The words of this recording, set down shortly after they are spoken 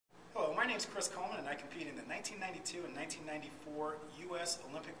my name is Chris Coleman, and I compete in the 1992 and 1994 U.S.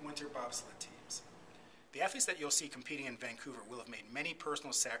 Olympic winter bobsled teams. The athletes that you'll see competing in Vancouver will have made many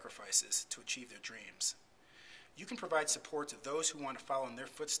personal sacrifices to achieve their dreams. You can provide support to those who want to follow in their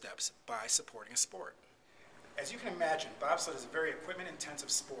footsteps by supporting a sport. As you can imagine, bobsled is a very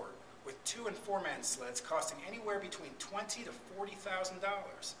equipment-intensive sport, with 2- and 4-man sleds costing anywhere between $20,000 to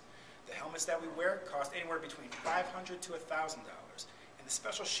 $40,000. The helmets that we wear cost anywhere between $500 to $1,000, and the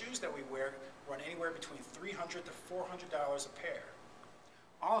special shoes that we wear run anywhere between $300 to $400 a pair.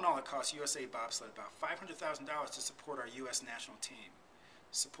 All in all, it costs USA Bobsled about $500,000 to support our U.S. national team.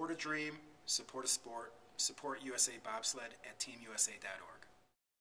 Support a dream, support a sport, support USA Bobsled at teamusa.org.